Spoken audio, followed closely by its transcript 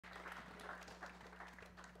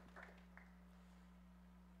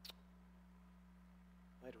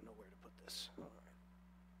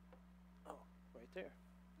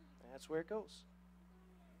That's where it goes.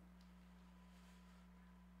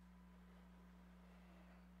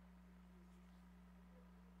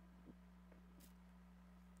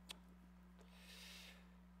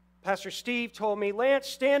 Pastor Steve told me, Lance,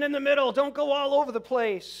 stand in the middle. Don't go all over the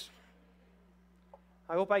place.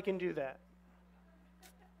 I hope I can do that.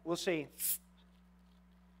 We'll see.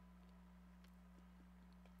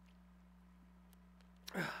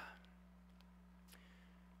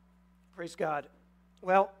 Praise God.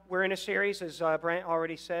 Well, we're in a series, as Brent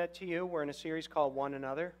already said to you, we're in a series called One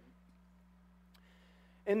Another.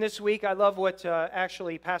 And this week, I love what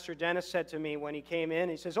actually Pastor Dennis said to me when he came in.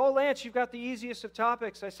 He says, oh, Lance, you've got the easiest of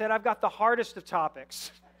topics. I said, I've got the hardest of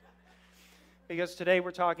topics. Because today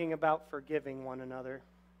we're talking about forgiving one another.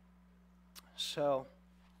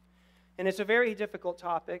 And it's a very difficult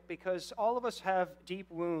topic because all of us have deep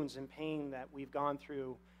wounds and pain that we've gone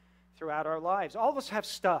through throughout our lives. All of us have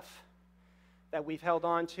stuff that we've held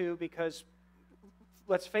on to because,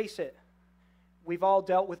 let's face it, we've all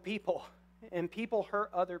dealt with people. And people hurt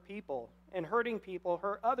other people. And hurting people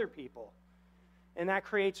hurt other people. And that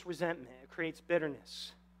creates resentment. It creates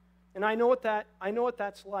bitterness. And I know what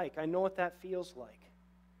that's like. I know what that feels like.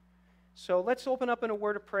 So let's open up in a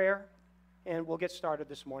word of prayer, and we'll get started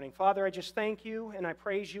this morning. Father, I just thank you, and I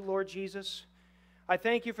praise you, Lord Jesus. I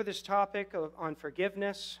thank you for this topic on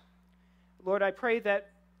forgiveness. Lord, I pray that,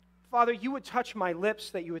 Father, you would touch my lips,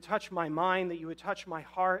 that you would touch my mind, that you would touch my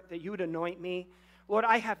heart, that you would anoint me. Lord,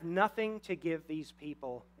 I have nothing to give these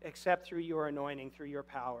people except through your anointing, through your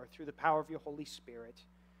power, through the power of your Holy Spirit.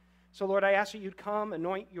 So, Lord, I ask that you'd come,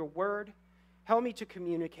 anoint your word, help me to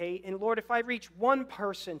communicate. And, Lord, if I reach one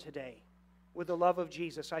person today with the love of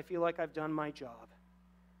Jesus, I feel like I've done my job.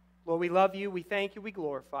 Lord, we love you, we thank you, we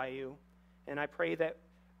glorify you. And I pray that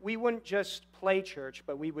we wouldn't just play church,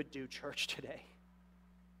 but we would do church today.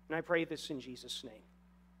 And I pray this in Jesus' name.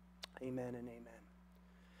 Amen and amen.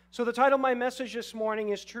 So the title of my message this morning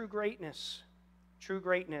is True Greatness. True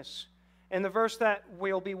Greatness. And the verse that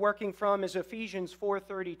we'll be working from is Ephesians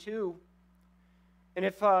 4:32. And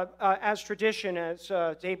if, as tradition, as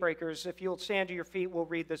Daybreakers, if you'll stand to your feet, we'll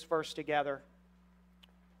read this verse together.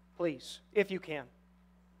 Please, if you can.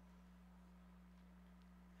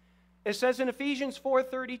 It says in Ephesians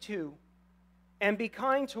 4:32, and be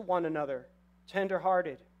kind to one another,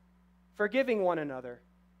 tender-hearted, forgiving one another,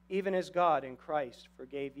 even as God in Christ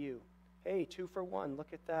forgave you. Hey, 2 for 1,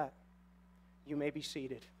 look at that. You may be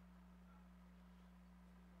seated.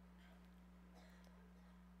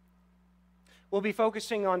 We'll be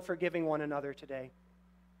focusing on forgiving one another today.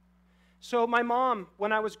 So my mom,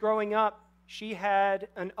 when I was growing up, she had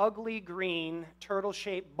an ugly green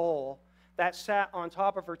turtle-shaped bowl that sat on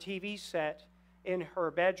top of her TV set in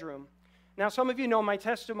her bedroom. Now, some of you know my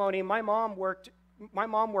testimony. My mom worked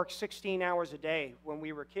 16 hours a day when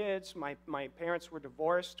we were kids. My parents were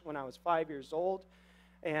divorced when I was 5 years old,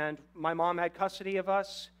 and my mom had custody of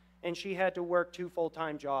us, and she had to work 2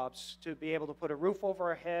 full-time jobs to be able to put a roof over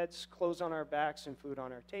our heads, clothes on our backs, and food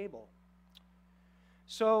on our table.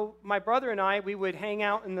 So my brother and I, we would hang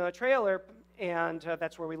out in the trailer, and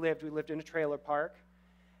that's where we lived. We lived in a trailer park.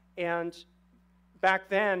 And back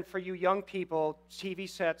then, for you young people, TV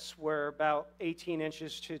sets were about 18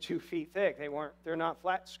 inches to 2 feet thick. They're not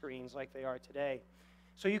flat screens like they are today.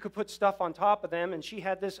 So you could put stuff on top of them, and she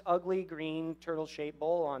had this ugly green turtle-shaped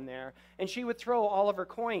bowl on there, and she would throw all of her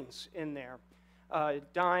coins in there,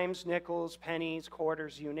 dimes, nickels, pennies,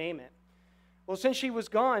 quarters, you name it. Well, since she was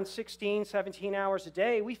gone 16, 17 hours a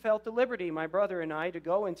day, we felt the liberty, my brother and I, to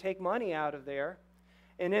go and take money out of there.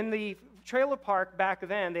 And in the trailer park back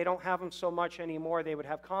then, they don't have them so much anymore. They would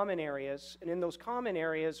have common areas. And in those common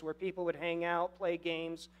areas where people would hang out, play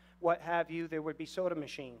games, what have you, there would be soda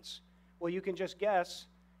machines. Well, you can just guess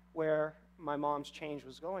where my mom's change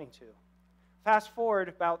was going to. Fast forward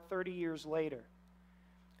about 30 years later.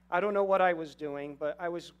 I don't know what I was doing, but I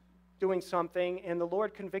was doing something, and the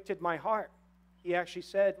Lord convicted my heart. He actually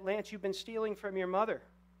said, Lance, you've been stealing from your mother.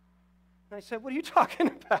 And I said, what are you talking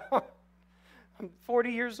about? I'm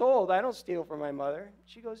 40 years old. I don't steal from my mother.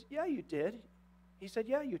 She goes, yeah, you did. He said,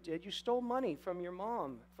 yeah, you did. You stole money from your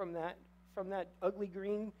mom from that ugly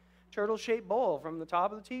green turtle-shaped bowl from the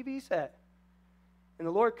top of the TV set. And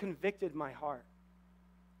the Lord convicted my heart.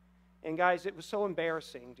 And guys, it was so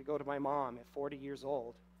embarrassing to go to my mom at 40 years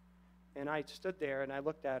old. And I stood there and I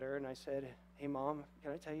looked at her and I said, hey, Mom,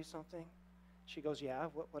 can I tell you something? She goes, yeah,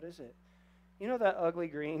 what is it? You know that ugly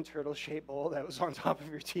green turtle-shaped bowl that was on top of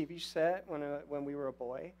your TV set when we were a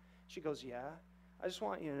boy? She goes, yeah. I just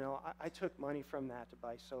want you to know, I took money from that to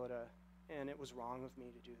buy soda, and it was wrong of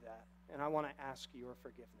me to do that. And I want to ask your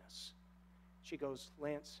forgiveness. She goes,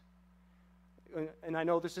 Lance, and I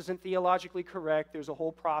know this isn't theologically correct, there's a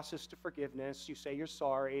whole process to forgiveness. You say you're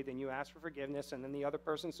sorry, then you ask for forgiveness, and then the other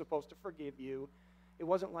person's supposed to forgive you. It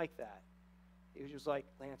wasn't like that. It was just like,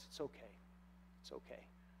 Lance, it's okay. It's okay.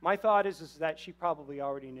 My thought is that she probably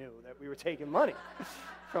already knew that we were taking money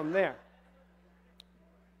from there.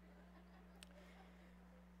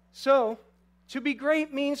 So, to be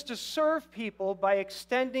great means to serve people by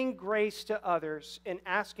extending grace to others and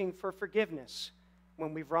asking for forgiveness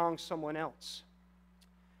when we've wronged someone else.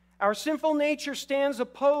 Our sinful nature stands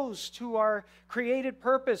opposed to our created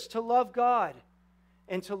purpose to love God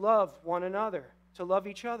and to love one another, to love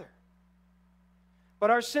each other. But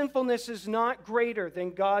our sinfulness is not greater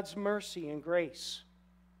than God's mercy and grace.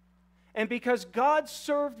 And because God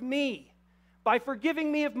served me by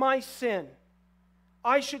forgiving me of my sin,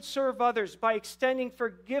 I should serve others by extending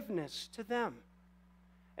forgiveness to them.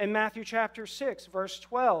 In Matthew chapter 6, verse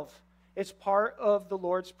 12, it's part of the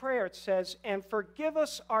Lord's Prayer. It says, "And forgive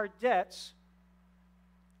us our debts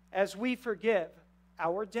as we forgive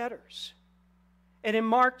our debtors." And in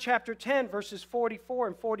Mark chapter 10, verses 44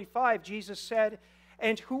 and 45, Jesus said,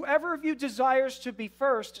 "And whoever of you desires to be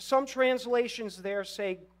first," some translations there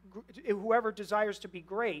say, "whoever desires to be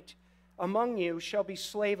great among you shall be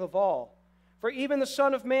slave of all. For even the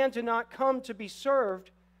Son of Man did not come to be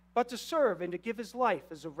served, but to serve and to give his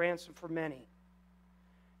life as a ransom for many."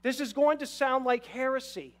 This is going to sound like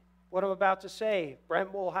heresy, what I'm about to say.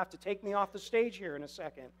 Brent will have to take me off the stage here in a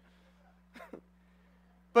second.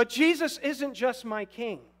 But Jesus isn't just my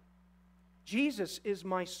king. Jesus is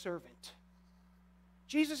my servant.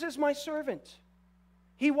 Jesus is my servant.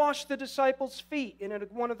 He washed the disciples' feet in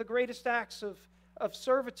one of the greatest acts of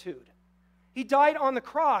servitude. He died on the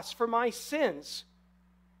cross for my sins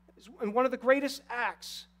in one of the greatest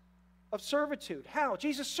acts of servitude. How?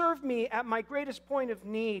 Jesus served me at my greatest point of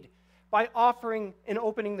need by offering and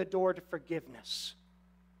opening the door to forgiveness.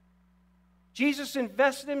 Jesus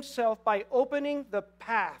invested himself by opening the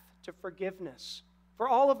path to forgiveness for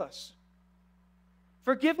all of us.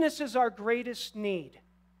 Forgiveness is our greatest need.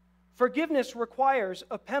 Forgiveness requires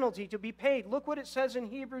a penalty to be paid. Look what it says in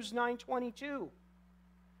Hebrews 9:22.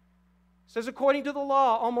 It says, "According to the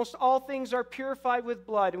law, almost all things are purified with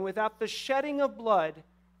blood, and without the shedding of blood,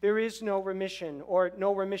 there is no remission," or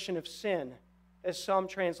no remission of sin, as some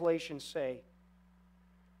translations say.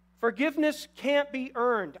 Forgiveness can't be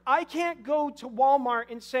earned. I can't go to Walmart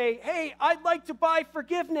and say, "Hey, I'd like to buy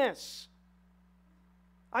forgiveness."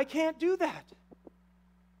 I can't do that.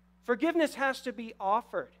 Forgiveness has to be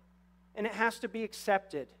offered, and it has to be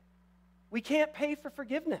accepted. We can't pay for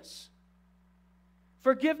forgiveness.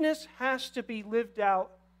 Forgiveness has to be lived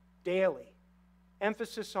out daily.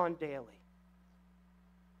 Emphasis on daily.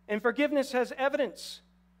 And forgiveness has evidence.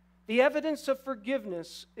 The evidence of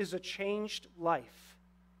forgiveness is a changed life.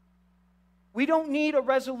 We don't need a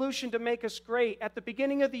resolution to make us great. At the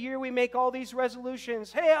beginning of the year, we make all these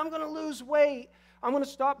resolutions. Hey, I'm going to lose weight. I'm going to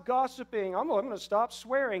stop gossiping. I'm going to stop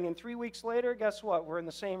swearing. And 3 weeks later, guess what? We're in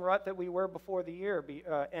the same rut that we were before the year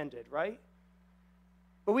ended, right?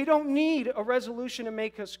 But we don't need a resolution to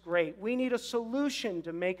make us great. We need a solution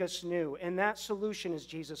to make us new, and that solution is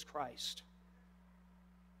Jesus Christ.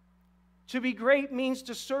 To be great means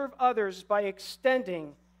to serve others by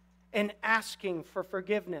extending and asking for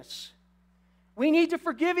forgiveness. We need to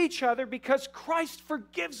forgive each other because Christ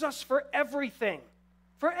forgives us for everything.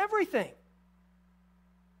 For everything.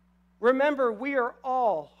 Remember, we are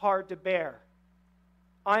all hard to bear.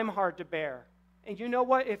 I'm hard to bear. And you know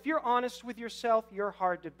what? If you're honest with yourself, you're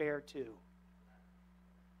hard to bear too.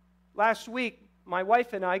 Last week, my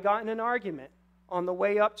wife and I got in an argument on the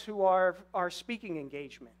way up to our speaking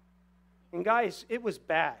engagement. And guys, it was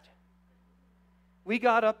bad. We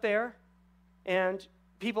got up there, and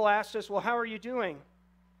people asked us, "Well, how are you doing?"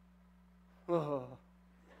 Oh.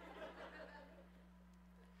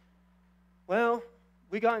 Well,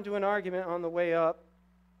 we got into an argument on the way up,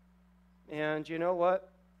 and you know what?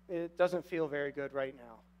 It doesn't feel very good right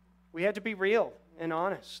now. We had to be real and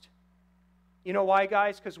honest. You know why,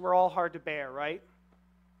 guys? Because we're all hard to bear, right?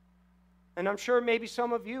 And I'm sure maybe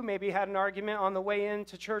some of you maybe had an argument on the way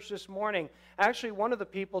into church this morning. Actually, one of the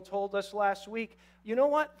people told us last week, you know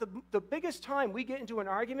what? The biggest time we get into an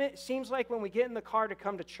argument, it seems like when we get in the car to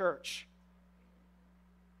come to church.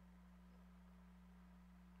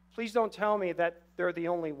 Please don't tell me that they're the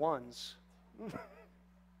only ones.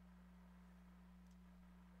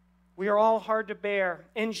 We are all hard to bear.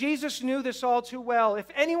 And Jesus knew this all too well. If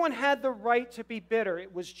anyone had the right to be bitter,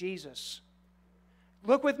 it was Jesus.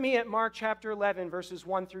 Look with me at Mark chapter 11, verses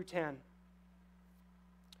 1 through 10.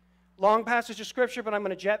 Long passage of Scripture, but I'm going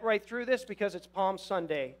to jet right through this because it's Palm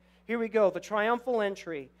Sunday. Here we go, the triumphal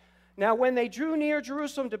entry. Now when they drew near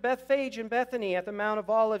Jerusalem to Bethphage and Bethany at the Mount of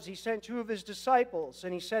Olives, he sent two of his disciples,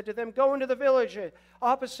 and he said to them, "Go into the village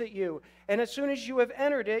opposite you, and as soon as you have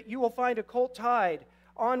entered it, you will find a colt tied,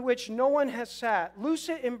 on which no one has sat. Loose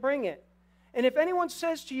it and bring it. And if anyone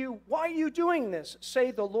says to you, 'Why are you doing this?' say,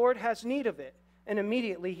 'The Lord has need of it,' and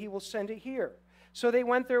immediately he will send it here." So they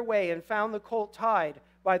went their way and found the colt tied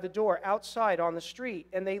by the door outside on the street,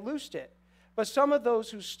 and they loosed it. But some of those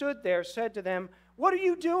who stood there said to them, "What are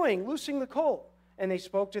you doing, loosing the colt?" And they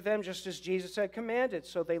spoke to them just as Jesus had commanded,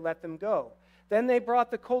 so they let them go. Then they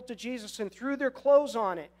brought the colt to Jesus and threw their clothes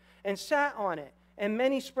on it and sat on it. And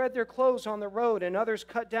many spread their clothes on the road, and others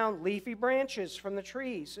cut down leafy branches from the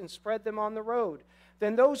trees and spread them on the road.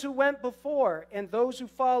 Then those who went before and those who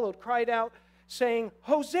followed cried out, saying,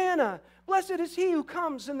 "Hosanna! Blessed is he who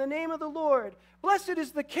comes in the name of the Lord. Blessed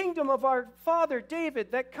is the kingdom of our father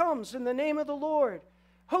David that comes in the name of the Lord.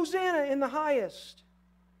 Hosanna in the highest."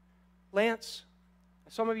 Lance,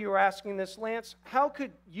 some of you are asking this, Lance, how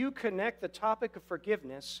could you connect the topic of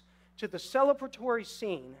forgiveness to the celebratory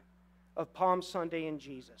scene of Palm Sunday in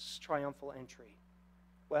Jesus' triumphal entry?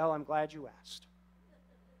 Well, I'm glad you asked.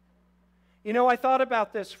 You know, I thought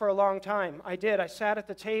about this for a long time. I did. I sat at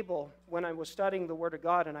the table when I was studying the Word of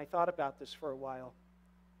God, and I thought about this for a while.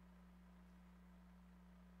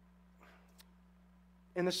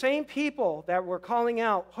 And the same people that were calling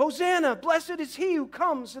out, "Hosanna, blessed is he who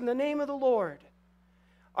comes in the name of the Lord,"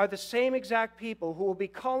 are the same exact people who will be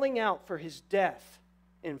calling out for his death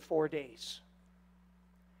in 4 days.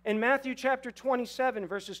 In Matthew chapter 27,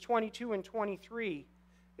 verses 22 and 23,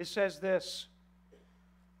 it says this.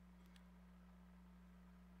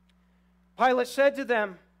 Pilate said to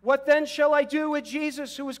them, "What then shall I do with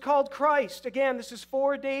Jesus who is called Christ?" Again, this is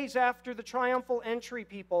 4 days after the triumphal entry,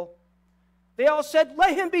 people. They all said,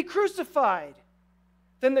 "Let him be crucified."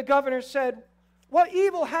 Then the governor said, "What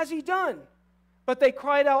evil has he done?" But they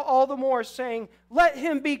cried out all the more, saying, "Let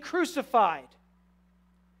him be crucified."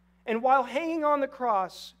 And while hanging on the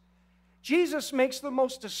cross, Jesus makes the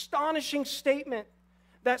most astonishing statement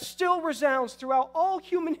that still resounds throughout all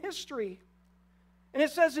human history. And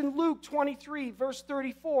it says in Luke 23, verse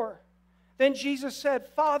 34, "Then Jesus said,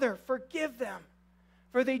 'Father, forgive them,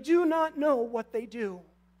 for they do not know what they do.'"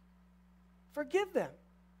 Forgive them.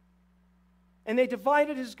 And they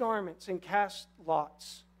divided his garments and cast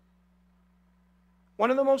lots.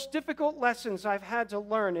 One of the most difficult lessons I've had to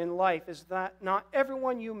learn in life is that not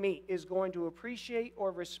everyone you meet is going to appreciate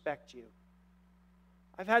or respect you.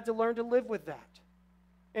 I've had to learn to live with that.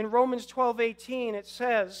 In Romans 12:18, it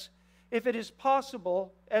says, "If it is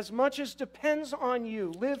possible, as much as depends on you,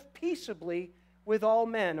 live peaceably with all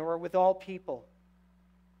men," or with all people.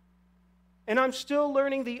 And I'm still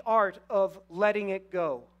learning the art of letting it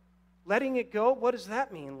go. Letting it go, what does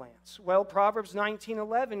that mean, Lance? Well, Proverbs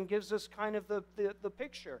 19:11 gives us kind of the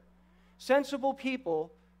picture. Sensible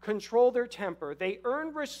people control their temper. They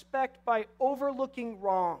earn respect by overlooking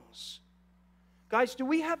wrongs. Guys, do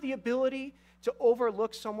we have the ability to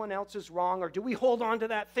overlook someone else's wrong, or do we hold on to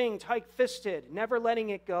that thing tight-fisted, never letting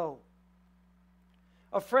it go?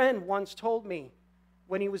 A friend once told me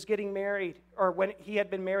when he was getting married, or when he had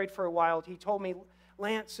been married for a while, he told me,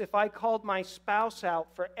 "Lance, if I called my spouse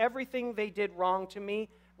out for everything they did wrong to me,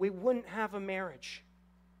 we wouldn't have a marriage."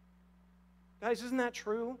 Guys, isn't that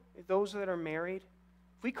true? Those that are married,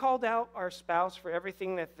 if we called out our spouse for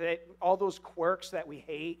everything all those quirks that we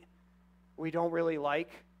hate, we don't really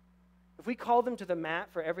like, if we called them to the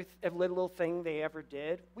mat for every little thing they ever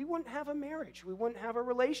did, we wouldn't have a marriage. We wouldn't have a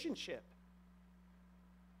relationship.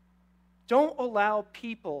 Don't allow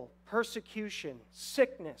people, persecution,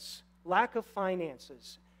 sickness, lack of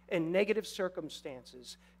finances, and negative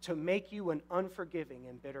circumstances to make you an unforgiving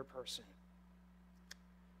and bitter person.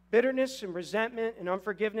 Bitterness and resentment and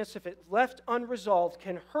unforgiveness, if it's left unresolved,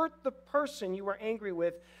 can hurt the person you are angry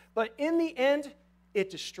with, but in the end, it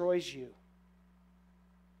destroys you.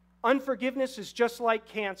 Unforgiveness is just like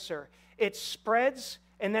cancer. It spreads,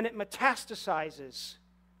 and then it metastasizes,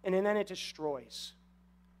 and then it destroys.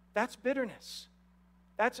 That's bitterness.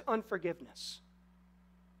 That's unforgiveness.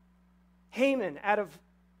 Haman, out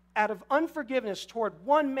of unforgiveness toward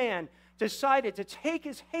one man, decided to take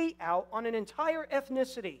his hate out on an entire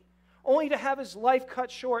ethnicity, only to have his life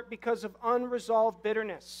cut short because of unresolved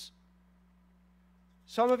bitterness.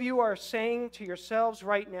 Some of you are saying to yourselves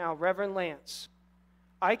right now, "Reverend Lance,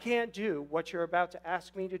 I can't do what you're about to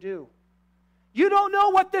ask me to do. You don't know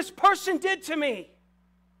what this person did to me.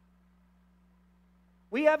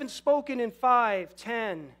 We haven't spoken in 5,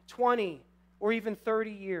 10, 20, or even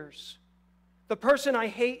 30 years. The person I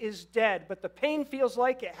hate is dead, but the pain feels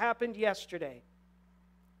like it happened yesterday."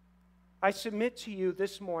 I submit to you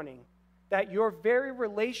this morning that your very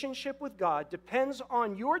relationship with God depends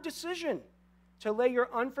on your decision to lay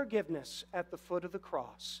your unforgiveness at the foot of the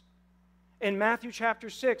cross. In Matthew chapter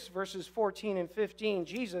 6, verses 14 and 15,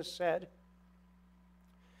 Jesus said,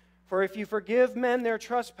 "For if you forgive men their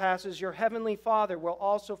trespasses, your heavenly Father will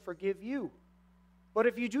also forgive you. But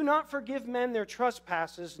if you do not forgive men their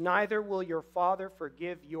trespasses, neither will your Father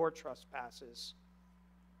forgive your trespasses."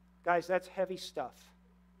 Guys, that's heavy stuff.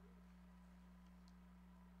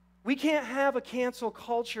 We can't have a cancel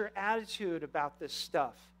culture attitude about this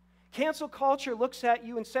stuff. Cancel culture looks at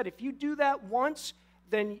you and said, if you do that once,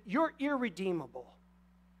 then you're irredeemable.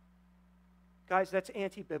 Guys, that's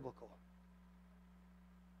anti-biblical.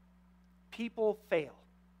 People fail.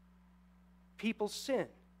 People sin.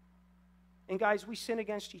 And guys, we sin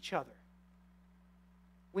against each other.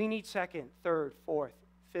 We need second, third, fourth,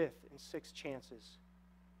 fifth, and sixth chances.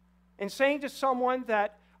 And saying to someone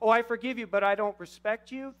that, "Oh, I forgive you, but I don't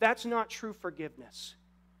respect you," that's not true forgiveness.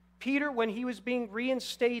 Peter, when he was being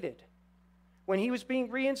reinstated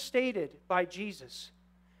by Jesus,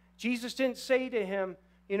 Jesus didn't say to him,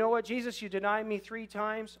 "You know what, Jesus, you denied me 3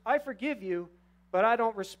 times. I forgive you, but I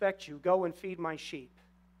don't respect you. Go and feed my sheep."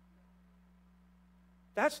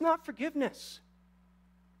 That's not forgiveness.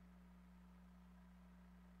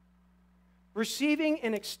 Receiving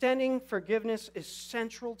and extending forgiveness is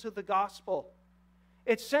central to the gospel.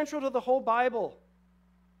 It's central to the whole Bible.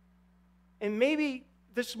 And maybe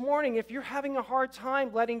this morning, if you're having a hard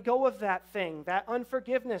time letting go of that thing, that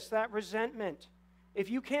unforgiveness, that resentment, if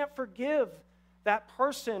you can't forgive that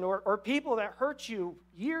person or people that hurt you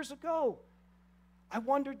years ago, I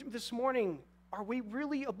wondered this morning, are we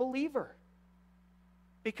really a believer?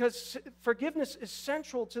 Because forgiveness is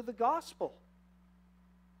central to the gospel.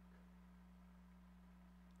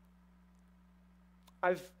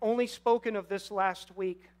 I've only spoken of this last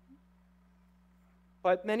week,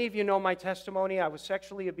 but many of you know my testimony. I was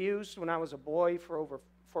sexually abused when I was a boy for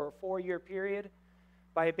a 4-year period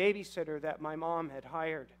by a babysitter that my mom had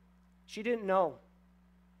hired. She didn't know.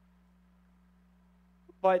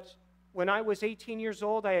 But when I was 18 years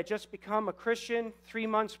old, I had just become a Christian. 3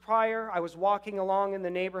 months prior, I was walking along in the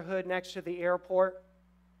neighborhood next to the airport,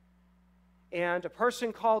 and a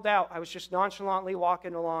person called out. I was just nonchalantly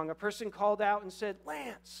walking along. A person called out and said,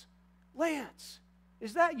 "Lance, Lance,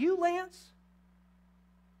 is that you, Lance?"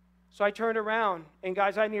 So I turned around, and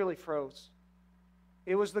guys, I nearly froze.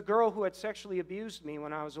 It was the girl who had sexually abused me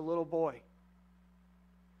when I was a little boy.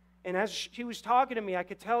 And as she was talking to me, I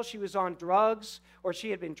could tell she was on drugs or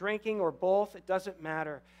she had been drinking or both. It doesn't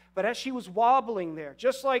matter. But as she was wobbling there,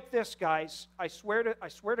 just like this, guys, I swear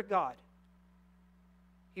to God,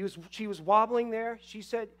 she was wobbling there. She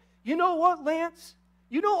said, "You know what, Lance?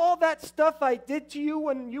 You know all that stuff I did to you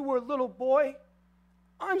when you were a little boy?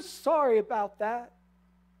 I'm sorry about that."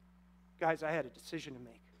 Guys, I had a decision to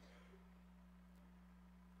make.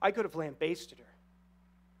 I could have lambasted her,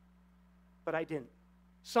 but I didn't.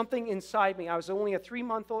 Something inside me, I was only a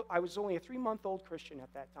 3-month-old Christian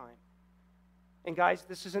at that time. And guys,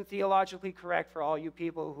 this isn't theologically correct for all you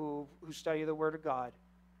people who study the Word of God.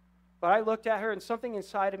 But I looked at her, and something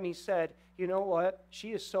inside of me said, "You know what?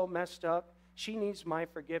 She is so messed up. She needs my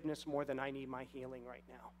forgiveness more than I need my healing right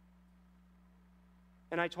now."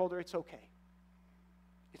 And I told her, "It's okay.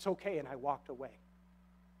 It's okay," and I walked away.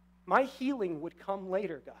 My healing would come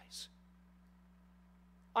later, guys.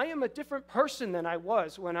 I am a different person than I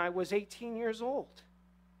was when I was 18 years old.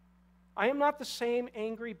 I am not the same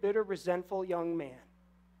angry, bitter, resentful young man.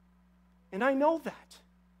 And I know that.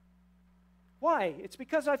 Why? It's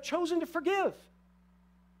because I've chosen to forgive.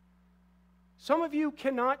 Some of you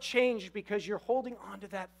cannot change because you're holding on to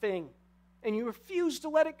that thing and you refuse to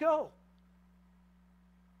let it go.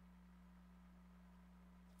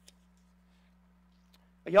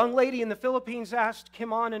 A young lady in the Philippines asked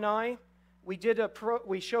Kimon and I,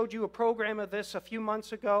 we showed you a program of this a few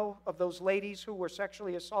months ago of those ladies who were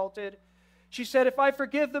sexually assaulted. She said, "If I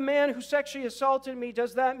forgive the man who sexually assaulted me,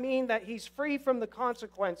 does that mean that he's free from the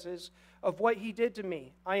consequences of what he did to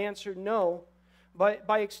me?" I answered, "No. But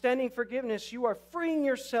by extending forgiveness, you are freeing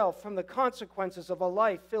yourself from the consequences of a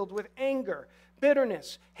life filled with anger,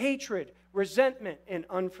 bitterness, hatred, resentment, and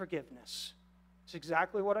unforgiveness." It's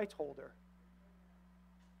exactly what I told her.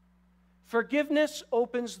 Forgiveness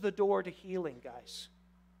opens the door to healing, guys.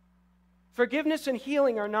 Forgiveness and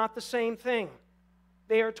healing are not the same thing.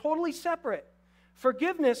 They are totally separate.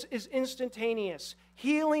 Forgiveness is instantaneous.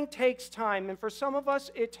 Healing takes time, and for some of us,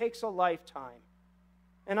 it takes a lifetime.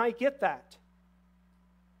 And I get that.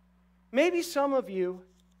 Maybe some of you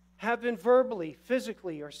have been verbally,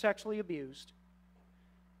 physically, or sexually abused.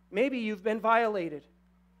 Maybe you've been violated.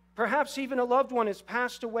 Perhaps even a loved one has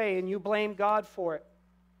passed away and you blame God for it.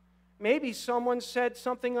 Maybe someone said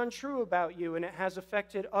something untrue about you and it has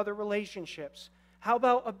affected other relationships. How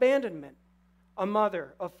about abandonment? A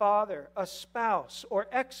mother, a father, a spouse or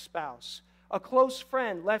ex-spouse, a close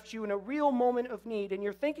friend left you in a real moment of need and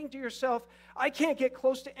you're thinking to yourself, I can't get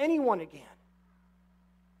close to anyone again.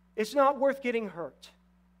 It's not worth getting hurt.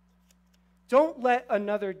 Don't let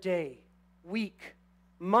another day, week,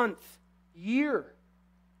 month, year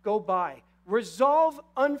go by. Resolve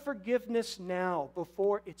unforgiveness now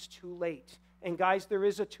before it's too late. And guys, there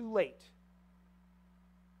is a too late.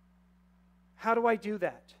 How do I do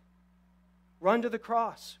that? Run to the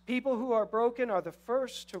cross. People who are broken are the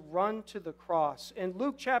first to run to the cross. In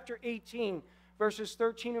Luke chapter 18, verses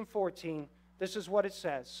 13 and 14, this is what it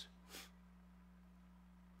says.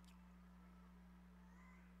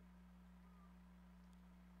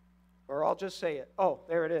 Or I'll just say it. Oh,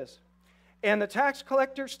 there it is. And the tax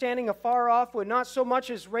collector, standing afar off, would not so much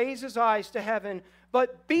as raise his eyes to heaven,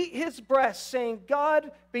 but beat his breast, saying,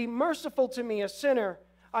 God, be merciful to me, a sinner.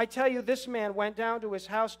 I tell you, this man went down to his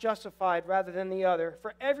house justified rather than the other.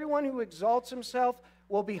 For everyone who exalts himself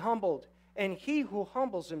will be humbled, and he who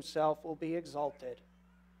humbles himself will be exalted.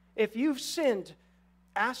 If you've sinned,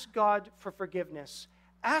 ask God for forgiveness.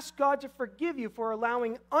 Ask God to forgive you for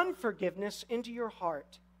allowing unforgiveness into your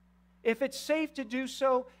heart. If it's safe to do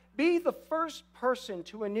so, be the first person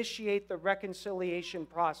to initiate the reconciliation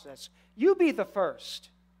process. You be the first.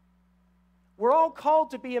 We're all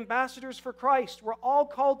called to be ambassadors for Christ. We're all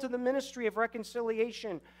called to the ministry of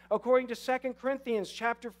reconciliation, according to 2 Corinthians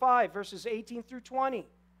chapter 5, verses 18 through 20.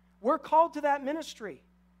 We're called to that ministry.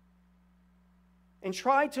 And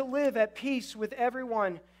try to live at peace with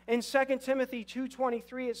everyone. In 2 Timothy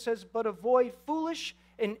 2:23, it says, but avoid foolish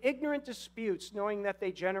and ignorant disputes, knowing that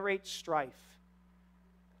they generate strife.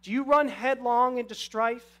 Do you run headlong into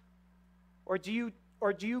strife? Or do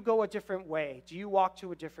you go a different way? Do you walk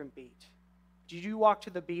to a different beat? Do you walk to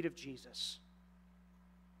the beat of Jesus?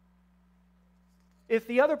 If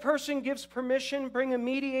the other person gives permission, bring a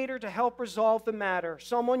mediator to help resolve the matter,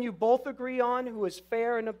 someone you both agree on who is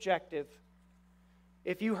fair and objective.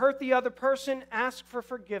 If you hurt the other person, ask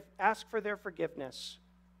for their forgiveness.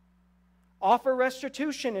 Offer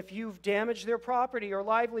restitution if you've damaged their property or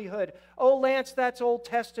livelihood. Oh, Lance, that's Old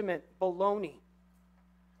Testament baloney.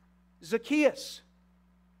 Zacchaeus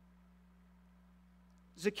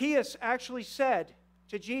actually said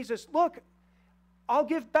to Jesus, look, I'll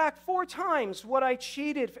give back 4 times what I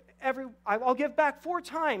cheated. I'll give back 4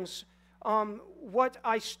 times what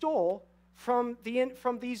I stole from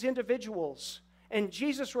these individuals. And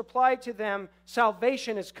Jesus replied to them,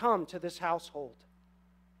 salvation has come to this household.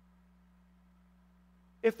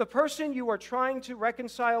 If the person you are trying to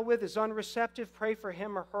reconcile with is unreceptive, pray for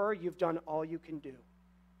him or her. You've done all you can do.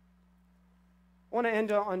 I want to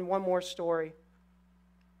end on one more story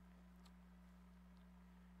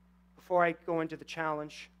before I go into the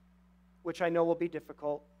challenge, which I know will be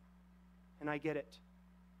difficult, and I get it.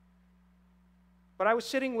 But I was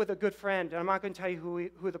sitting with a good friend, and I'm not going to tell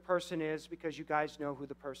you who the person is because you guys know who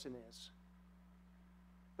the person is.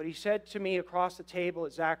 But he said to me across the table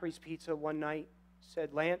at Zachary's Pizza one night,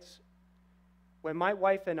 said, Lance, when my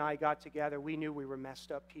wife and I got together, we knew we were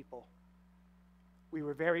messed up people. We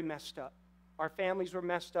were very messed up. Our families were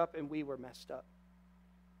messed up, and we were messed up.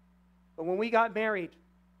 But when we got married,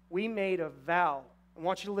 we made a vow. I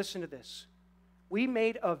want you to listen to this. We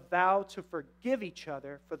made a vow to forgive each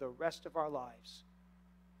other for the rest of our lives.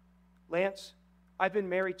 Lance, I've been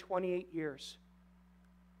married 28 years,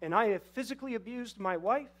 and I have physically abused my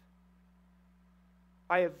wife.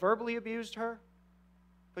 I have verbally abused her.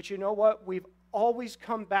 But you know what? We've always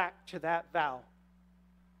come back to that vow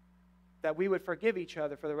that we would forgive each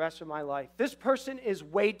other for the rest of my life. This person is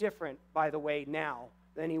way different, by the way, now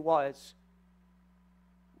than he was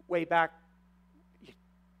way back,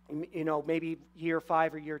 maybe year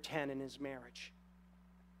 5 or year 10 in his marriage.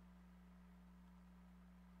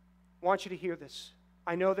 I want you to hear this.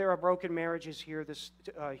 I know there are broken marriages here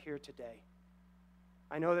today.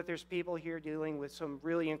 I know that there's people here dealing with some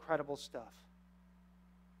really incredible stuff.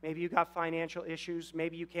 Maybe you got financial issues.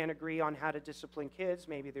 Maybe you can't agree on how to discipline kids.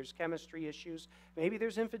 Maybe there's chemistry issues. Maybe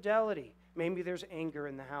there's infidelity. Maybe there's anger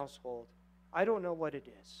in the household. I don't know what it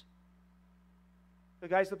is. But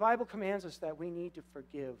guys, the Bible commands us that we need to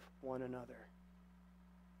forgive one another.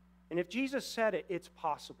 And if Jesus said it, it's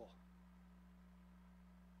possible.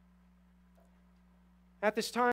 At this time,